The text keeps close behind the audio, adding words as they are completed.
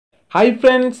Hi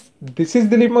friends, this is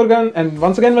Dilip Morgan and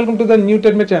once again welcome to the new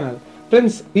Tedme channel.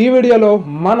 Friends, ఈ వీడియోలో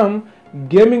మనం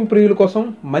gaming ప్రియుల కోసం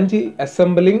మంచి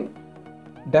అసెంబ్లింగ్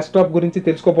డెస్క్టాప్ గురించి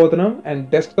తెలుసుకోబోతున్నాం. అండ్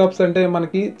డెస్క్టాప్స్ అంటే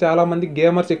మనకి చాలా మంది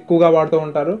గేమర్స్ ఎక్కువగా వాడుతూ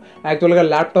ఉంటారు. యాక్చువల్గా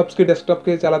ల్యాప్టాప్స్కి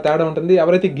డెస్క్టాప్కి చాలా తేడా ఉంటుంది.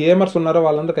 ఎవరైతే గేమర్స్ ఉన్నారో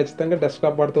వాళ్ళందరూ ఖచ్చితంగా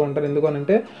డెస్క్టాప్ వాడుతూ ఉంటారు.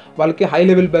 ఎందుకనంటే వాళ్ళకి హై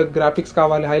లెవెల్ గ్రాఫిక్స్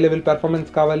కావాలి, హై లెవెల్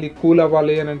పెర్ఫార్మెన్స్ కావాలి, కూల్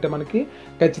అవ్వాలి అని అంటే మనకి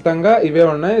ఖచ్చితంగా ఇవే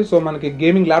ఉన్నాయి. సో మనకి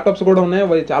గేమింగ్ ల్యాప్టాప్స్ కూడా ఉన్నాయి.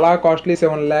 అవి చాలా కాస్ట్లీ,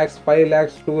 7 lakhs, 5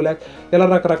 lakhs, 2 lakhs ఇలా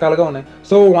రకరకాలుగా ఉన్నాయి.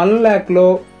 సో 1 lakhలో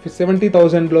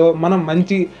 70,000లో మనం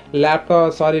మంచి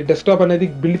డెస్క్టాప్ అనేది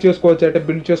బిల్డ్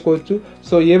చేసుకోవచ్చు.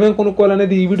 సో ఏమేమి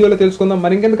కొనుక్కోవాలనేది ఈ వీడియోలో తెలుసుకుందాం.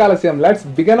 మరి ఇంకెందుకు ఆలస్యం, let's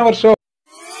begin our show.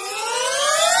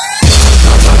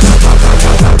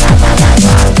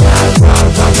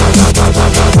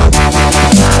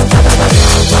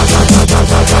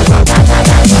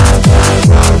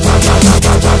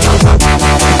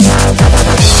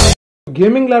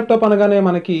 Gaming laptop అనగానే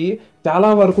మనకి చాలా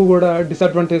వరకు కూడా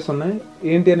డిసడ్వాంటేజెస్ ఉన్నాయి.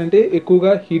 ఏంటి అని అంటే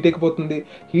ఎక్కువగా హీట్ ఎక్కిపోతుంది.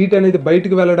 హీట్ అనేది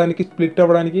బయటకు వెళ్ళడానికి, స్ప్లిట్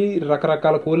అవ్వడానికి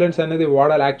రకరకాల కూలెంట్స్ అనేది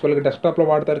వాడాలి. యాక్చువల్గా డెస్క్టాప్లో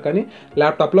వాడతారు కానీ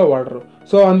ల్యాప్టాప్లో వాడరు.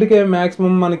 సో అందుకే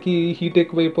మ్యాక్సిమం మనకి హీట్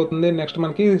ఎక్కువైపోతుంది. నెక్స్ట్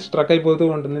మనకి స్ట్రక్ అయిపోతూ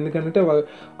ఉంటుంది. ఎందుకంటే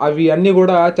అవి అన్నీ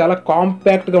కూడా చాలా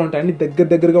కాంపాక్ట్గా ఉంటాయి, అన్ని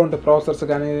దగ్గరగా ఉంటాయి. ప్రాసెసర్స్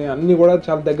కానీ అన్నీ కూడా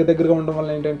చాలా దగ్గరగా ఉండడం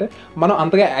వల్ల ఏంటంటే మనం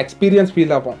అంతగా ఎక్స్పీరియన్స్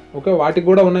ఫీల్ అవ్వం. ఓకే, వాటికి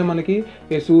కూడా ఉన్నాయి మనకి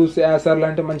ఏసూస్, యాసర్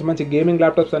లాంటి మంచి గేమింగ్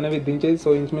ల్యాప్టాప్స్ అనేవి దించేది.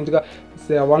 సో ఇంచుమించుగా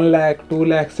 1 lakh, 2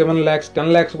 lakhs, 7 lakhs, 10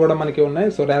 lakhs కూడా మనకి ఉన్నాయి.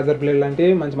 సో రేజర్ బ్లేడ్ లాంటి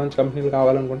మంచి కంపెనీలు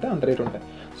కావాలనుకుంటే అంత రేట్ ఉంటాయి.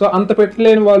 సో అంత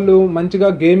పెట్టలేని వాళ్ళు, మంచిగా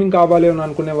గేమింగ్ కావాలి అని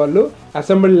అనుకునే వాళ్ళు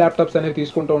అసెంబ్ల్డ్ ల్యాప్టాప్స్ అనేవి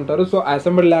తీసుకుంటూ ఉంటారు. సో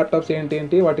అసెంబ్ల్డ్ ల్యాప్టాప్స్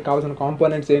ఏంటి, వాటికి కావాల్సిన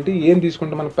కాంపోనెంట్స్ ఏంటి, ఏం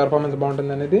తీసుకుంటే మనకు పెర్ఫార్మెన్స్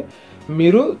బాగుంటుంది అనేది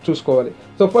మీరు చూసుకోవాలి.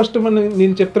 సో ఫస్ట్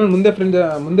నేను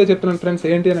ముందే చెప్తున్నాను ఫ్రెండ్స్,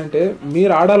 ఏంటి అని అంటే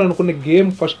మీరు ఆడాలనుకునే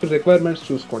గేమ్ ఫస్ట్ రిక్వైర్మెంట్స్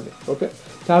చూసుకోండి. ఓకే,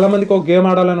 చాలామందికి ఒక గేమ్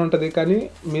ఆడాలని ఉంటుంది కానీ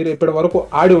మీరు ఇప్పటి వరకు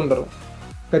ఆడి ఉండరు.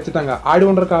 ఖచ్చితంగా ఆడి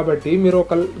ఉండరు కాబట్టి మీరు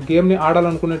ఒక గేమ్ని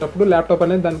ఆడాలనుకునేటప్పుడు ల్యాప్టాప్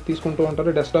అనేది దాన్ని తీసుకుంటూ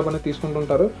ఉంటారు, డెస్క్టాప్ అనేది తీసుకుంటూ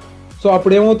ఉంటారు. సో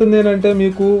అప్పుడు ఏమవుతుంది అంటే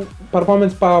మీకు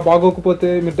పర్ఫార్మెన్స్ బాగోకపోతే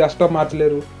మీరు డెస్క్టాప్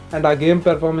మార్చలేరు. అండ్ ఆ గేమ్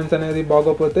పెర్ఫార్మెన్స్ అనేది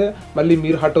బాగోకపోతే మళ్ళీ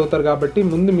మీరు హర్ట్ అవుతారు. కాబట్టి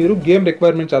ముందు మీరు గేమ్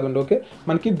రిక్వైర్మెంట్ చదవండి. ఓకే,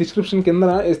 మనకి డిస్క్రిప్షన్ కింద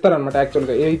ఇస్తారనమాట.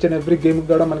 యాక్చువల్గా ఈచ్ అండ్ ఎవ్రీ గేమ్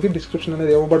కూడా మనకి డిస్క్రిప్షన్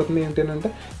అనేది ఇవ్వబడుతుంది. ఏంటంటే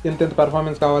ఎంత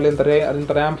పెర్ఫార్మెన్స్ కావాలి,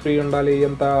 ఎంత ర్యామ్ ఫ్రీ ఉండాలి,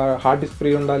 ఎంత హార్డ్ డిస్క్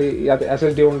ఫ్రీ ఉండాలి,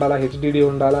 ఎస్ఎస్డి ఉండాలా, హెచ్డిడి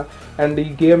ఉండాలా, అండ్ ఈ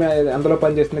గేమ్ అందులో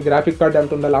పనిచేస్తుంది, గ్రాఫిక్ కార్డ్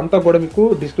ఎంత ఉండాలి, అంతా కూడా మీకు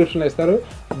డిస్క్రిప్షన్లో ఇస్తారు.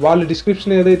 వాళ్ళు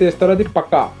డిస్క్రిప్షన్ ఏదైతే ఇస్తారో అది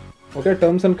పక్కా ఓకే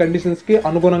టర్మ్స్ అండ్ కండిషన్స్కి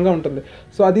అనుగుణంగా ఉంటుంది.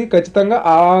 సో అది ఖచ్చితంగా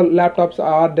ఆ ల్యాప్టాప్స్,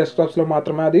 ఆ డెస్క్టాప్స్లో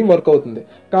మాత్రమే అది వర్క్ అవుతుంది.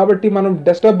 కాబట్టి మనం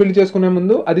డెస్క్టాప్ బిల్డ్ చేసుకునే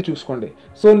ముందు అది చూసుకోండి.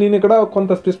 సో నేను ఇక్కడ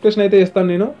కొంత స్పెసిఫికేషన్ అయితే ఇస్తాను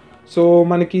నేను. సో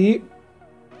మనకి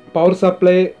పవర్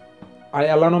సప్లై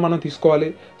ఎలానో మనం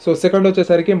తీసుకోవాలి. సో సెకండ్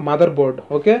వచ్చేసరికి మదర్ బోర్డ్.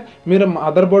 ఓకే, మీరు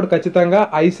మదర్ బోర్డ్ ఖచ్చితంగా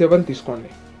i7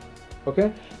 తీసుకోండి. ఓకే,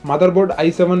 మదర్ బోర్డ్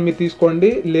i7 మీరు తీసుకోండి.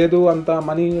 లేదు అంత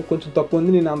మనీ కొంచెం తక్కువ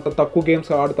ఉంది, నేను అంత తక్కువ గేమ్స్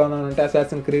ఆడుతాను అంటే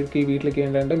అసాసిన్ క్రీడ్కి వీటికి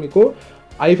ఏంటంటే మీకు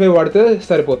i5 వాడితే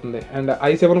సరిపోతుంది. అండ్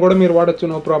i7 కూడా మీరు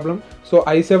వాడచ్చు, no problem. So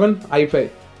i7, i5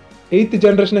 8th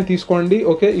generation తీసుకోండి.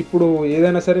 ఓకే, ఇప్పుడు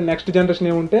ఏదైనా సరే నెక్స్ట్ జనరేషన్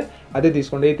ఏముంటే అదే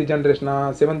తీసుకోండి. 8th జనరేషన్,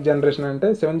 7th జనరేషన్ అంటే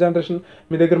 7th జనరేషన్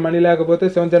మీ దగ్గర మనీ లేకపోతే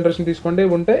 7th జనరేషన్ తీసుకోండి,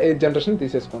 ఉంటే 8th జనరేషన్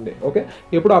తీసేసుకోండి. ఓకే,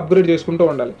 ఎప్పుడు అప్గ్రేడ్ చేసుకుంటూ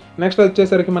ఉండాలి. నెక్స్ట్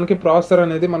వచ్చేసరికి మనకి ప్రాసెసర్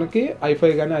అనేది మనకి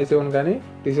i5 కానీ i7 కానీ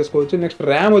తీసేసుకోవచ్చు. నెక్స్ట్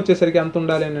ర్యామ్ వచ్చేసరికి ఎంత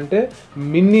ఉండాలి అంటే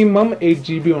మినిమం 8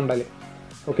 GB ఉండాలి.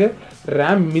 ఓకే,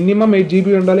 ర్యామ్ మినిమం 8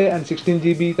 GB ఉండాలి. అండ్ 16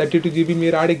 GB, 32 GB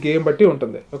మీరు ఆడే గేమ్ బట్టి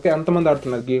ఉంటుంది. ఓకే, ఎంతమంది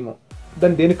ఆడుతున్నారు గేమ్,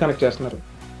 దాన్ని దేనికి కనెక్ట్ చేస్తున్నారు.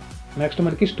 నెక్స్ట్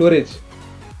మనకి స్టోరేజ్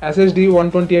ఎస్ఎస్డి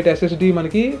 128 ఎస్ఎస్డి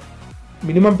మనకి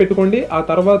మినిమం పెట్టుకోండి. ఆ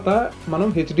తర్వాత మనం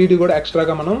హెచ్డిడి కూడా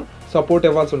ఎక్స్ట్రాగా మనం సపోర్ట్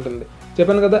ఇవ్వాల్సి ఉంటుంది.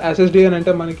 చెప్పాను కదా, ఎస్ఎస్డి అని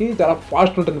అంటే మనకి చాలా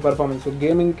ఫాస్ట్ ఉంటుంది పర్ఫార్మెన్స్.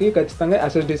 గేమింగ్కి ఖచ్చితంగా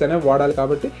ఎస్ఎస్డీస్ అనేవి వాడాలి.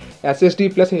 కాబట్టి ఎస్ఎస్డి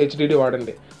ప్లస్ హెచ్డిడి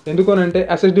వాడండి. ఎందుకనంటే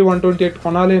ఎస్ఎస్డి 128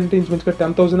 కొనాలి అంటే ఇంచుమించుగా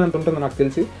 10,000 అంత ఉంటుంది నాకు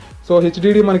తెలిసి. సో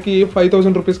హెచ్డిడి మనకి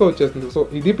 5,000 రూపీస్గా వచ్చేస్తుంది. సో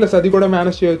ఇది ప్లస్ అది కూడా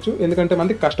మేనేజ్ చేయొచ్చు, ఎందుకంటే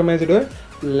మనకి కస్టమైజ్డ్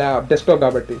డెస్క్టాప్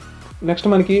కాబట్టి. నెక్స్ట్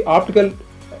మనకి ఆప్టికల్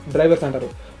డ్రైవర్స్ అంటారు.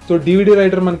 సో డివిడి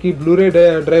రైటర్ మనకి బ్లూరే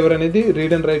డ్రైవర్ అనేది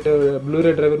read and right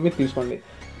Blu-ray driver మీరు తీసుకోండి.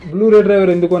 బ్లూరే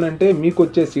డ్రైవర్ ఎందుకు అని అంటే మీకు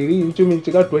వచ్చేసి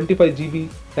ఇంచుమించుగా 25 GB,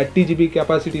 30 GB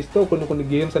కెపాసిటీస్తో కొన్ని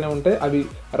గేమ్స్ అనేవి ఉంటాయి. అవి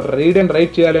రీడ్ అండ్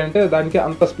రైట్ చేయాలి అంటే దానికి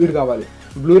అంత స్పీడ్ కావాలి.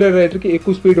 బ్లూరే రైటర్కి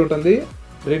ఎక్కువ స్పీడ్ ఉంటుంది,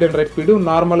 రీడ్ అండ్ రైట్ స్పీడ్.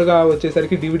 నార్మల్గా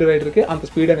వచ్చేసరికి డివిడి రైటర్కి అంత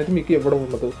స్పీడ్ అనేది మీకు ఇవ్వడం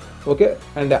ఉండదు. ఓకే,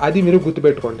 అండ్ అది మీరు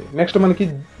గుర్తుపెట్టుకోండి. నెక్స్ట్ మనకి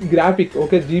గ్రాఫిక్.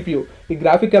 Okay, GPU. ఈ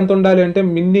గ్రాఫిక్ ఎంత ఉండాలి అంటే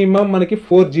మినిమం మనకి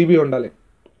 4 GB ఉండాలి.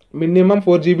 మినిమం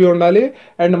 4 GB ఉండాలి.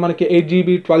 అండ్ మనకి 8 GB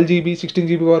 12 GB 16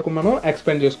 GB వరకు మనం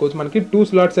ఎక్స్పాండ్ చేసుకోవచ్చు. మనకి 2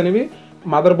 స్లాట్స్ అనేవి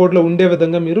మదర్ బోర్డ్లో ఉండే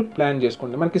విధంగా మీరు ప్లాన్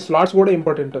చేసుకోండి. మనకి స్లాట్స్ కూడా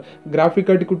ఇంపార్టెంట్. గ్రాఫిక్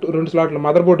కార్డ్కి 2 స్లాట్లు,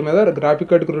 మదర్ బోర్డు మీద గ్రాఫిక్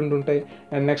కార్డ్కి 2 ఉంటాయి.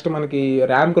 అండ్ నెక్స్ట్ మనకి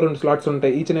ర్యామ్కి 2 స్లాట్స్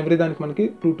ఉంటాయి. ఈచ్ అండ్ ఎవ్రీ దానికి మనకి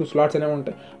 2 స్లాట్స్ అనేవి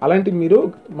ఉంటాయి. అలాంటివి మీరు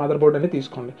మదర్ బోర్డ్ అనేది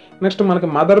తీసుకోండి. నెక్స్ట్ మనకి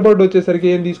మదర్ బోర్డ్ వచ్చేసరికి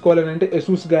ఏం తీసుకోవాలి అంటే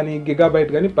ఎసూస్ కానీ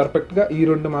గిగాబైట్ కానీ పర్ఫెక్ట్గా ఈ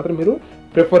 2 మాత్రం మీరు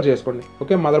ప్రిఫర్ చేసుకోండి.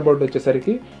 ఓకే, మదర్ బోర్డ్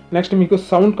వచ్చేసరికి. నెక్స్ట్ మీకు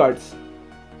సౌండ్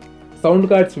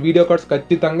కార్డ్స్, వీడియో కార్డ్స్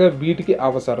ఖచ్చితంగా వీటికి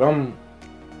అవసరం.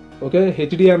 ఓకే,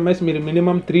 హెచ్డిఎంఐస్ మీరు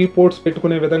మినిమం 3 పోర్ట్స్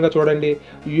పెట్టుకునే విధంగా చూడండి.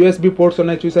 యూఎస్బి పోర్ట్స్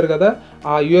ఉన్నాయి చూసారు కదా,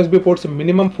 ఆ యూఎస్బి పోర్ట్స్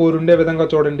మినిమం 4 ఉండే విధంగా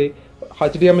చూడండి.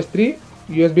 హెచ్డిఎంఎస్ 3,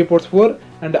 USB ports 4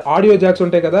 and audio jacks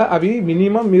ఉంటాయి కదా, అవి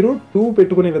మినిమం మీరు 2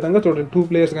 పెట్టుకునే విధంగా చూడండి. 2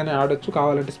 ప్లేయర్స్ కానీ ఆడొచ్చు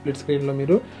కావాలంటే స్ప్లిట్ స్క్రీన్లో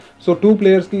మీరు. సో 2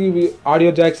 ప్లేయర్స్కి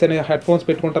ఆడియో జాక్స్ అనే హెడ్ ఫోన్స్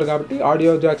పెట్టుకుంటారు కాబట్టి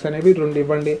ఆడియో జాక్స్ అనేవి 2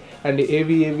 ఇవ్వండి. అండ్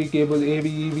ఏవి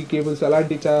కేబుల్స్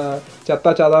అలాంటి చెత్త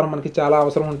చెదారం మనకి చాలా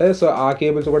అవసరం ఉంటాయి. సో ఆ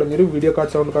కేబుల్స్ కూడా మీరు వీడియో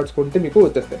కార్డ్, సౌండ్ కార్డ్స్ కొంటే మీకు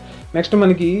వచ్చేస్తాయి. నెక్స్ట్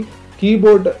మనకి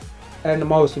కీబోర్డ్ అండ్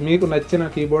మౌస్, మీకు నచ్చిన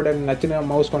కీబోర్డ్ అండ్ నచ్చిన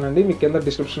మౌస్ కొనండి. మీకు కింద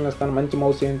డిస్క్రిప్షన్లో ఇస్తాను మంచి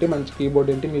మౌస్ ఏంటి, మంచి కీబోర్డ్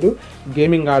ఏంటి మీరు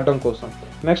గేమింగ్ ఆడడం కోసం.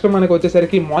 నెక్స్ట్ మనకి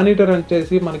వచ్చేసరికి మానిటర్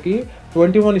వచ్చేసి మనకి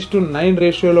 21:9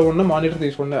 రేషియోలో ఉన్న మానిటర్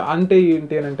తీసుకోండి. అంటే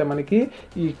ఏంటి అని అంటే మనకి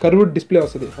ఈ కర్వ్డ్ డిస్ప్లే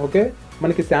వస్తుంది. ఓకే,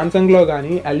 మనకి శాంసంగ్లో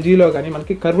కానీ ఎల్జీలో కానీ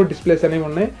మనకి కర్వ్డ్ డిస్ప్లేస్ అనేవి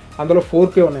ఉన్నాయి. అందులో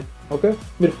 4K ఉన్నాయి. ఓకే,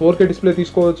 మీరు 4K డిస్ప్లే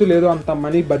తీసుకోవచ్చు. లేదు అంత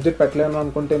మనీ బడ్జెట్ పెట్టలేను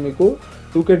అనుకుంటే మీకు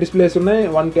 2K డిస్ప్లేస్ ఉన్నాయి,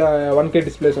 1K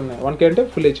డిస్ప్లేస్ ఉన్నాయి. 1K అంటే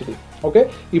ఫుల్ హెచ్డి. ఓకే,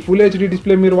 ఈ ఫుల్ హెచ్డి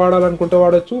డిస్ప్లే మీరు వాడాలనుకుంటే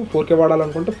వాడచ్చు, 4K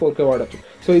వాడాలనుకుంటే 4K వాడచ్చు.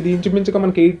 సో ఇది ఇంచుమించుగా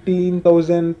మనకి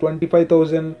 18,000,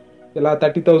 25,000 ఇలా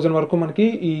 30,000 వరకు మనకి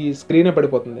ఈ స్క్రీనే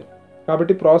పడిపోతుంది.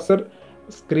 కాబట్టి ప్రాసెసర్,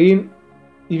 స్క్రీన్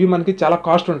ఇవి మనకి చాలా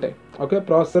కాస్ట్ ఉంటాయి. ఓకే,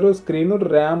 ప్రాసెసర్, స్క్రీన్,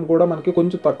 ర్యామ్ కూడా మనకి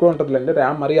కొంచెం తక్కువ ఉంటుందిలేండి.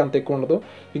 ర్యామ్ మరీ అంత ఎక్కువ ఉండదు.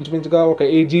 ఇంచుమించుగా ఒక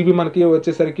 8 GB మనకి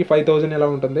వచ్చేసరికి 5,000 ఇలా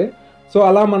ఉంటుంది. సో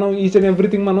అలా మనం ఈచ్ అండ్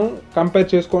ఎవ్రీథింగ్ మనం కంపేర్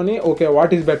చేసుకొని ఓకే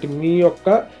వాట్ ఈస్ బెటర్ మీ యొక్క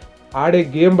ఆడే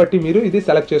గేమ్ బట్టి మీరు ఇది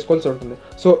సెలెక్ట్ చేసుకోవాల్సి ఉంటుంది.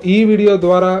 సో ఈ వీడియో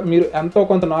ద్వారా మీరు ఎంతో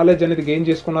కొంత నాలెడ్జ్ అనేది గెయిన్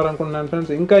చేసుకున్నారనుకుంటున్నాను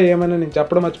ఫ్రెండ్స్. ఇంకా ఏమైనా నేను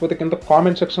చెప్పడం మర్చిపోతే కింద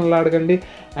కామెంట్ సెక్షన్లో అడగండి.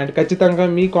 అండ్ ఖచ్చితంగా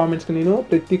మీ కామెంట్స్కి నేను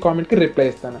ప్రతి కామెంట్కి రిప్లై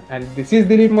ఇస్తాను. And this is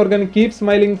Dilip Morgan. Keep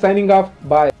smiling, signing off,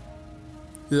 bye.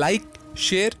 Like,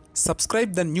 share,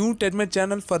 subscribe the new Tedmed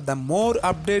channel for the more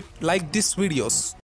update like these videos.